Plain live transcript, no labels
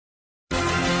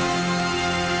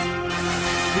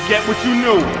Forget what you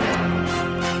knew.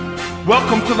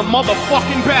 Welcome to the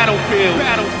motherfucking battlefield.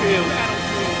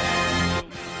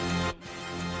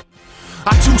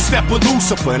 I two-step with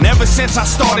Lucifer, and ever since I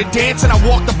started dancing, I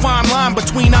walked the fine line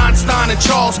between Einstein and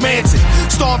Charles Manson.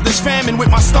 Starved this famine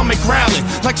with my stomach growling,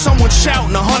 like someone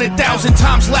shouting 100,000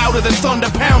 times louder than thunder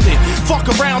pounding. Fuck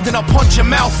around and I'll punch your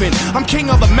mouth in. I'm king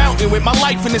of the mountain with my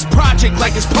life in this project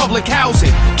like it's public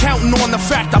housing. Counting on the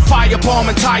fact I firebomb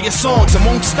entire songs and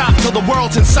won't stop till the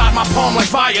world's inside my palm like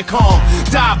Viacom.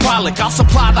 Diabolic, I'll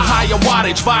supply the higher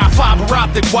wattage via fiber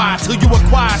optic wire till you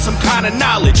acquire some kind of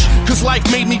knowledge. Cause life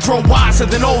made me grow wiser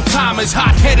than old timers,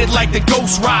 hot-headed like the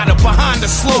Ghost Rider behind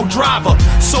a slow driver.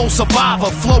 Soul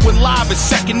survivor, flowing live is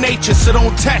second nature, so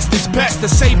don't test. It's best to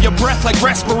save your breath like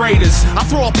respirators. I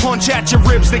throw a punch at your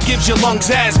ribs that gives your lungs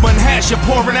asthma and has you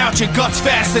pouring out your guts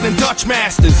faster than Dutch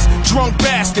masters. Drunk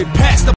bastard, past the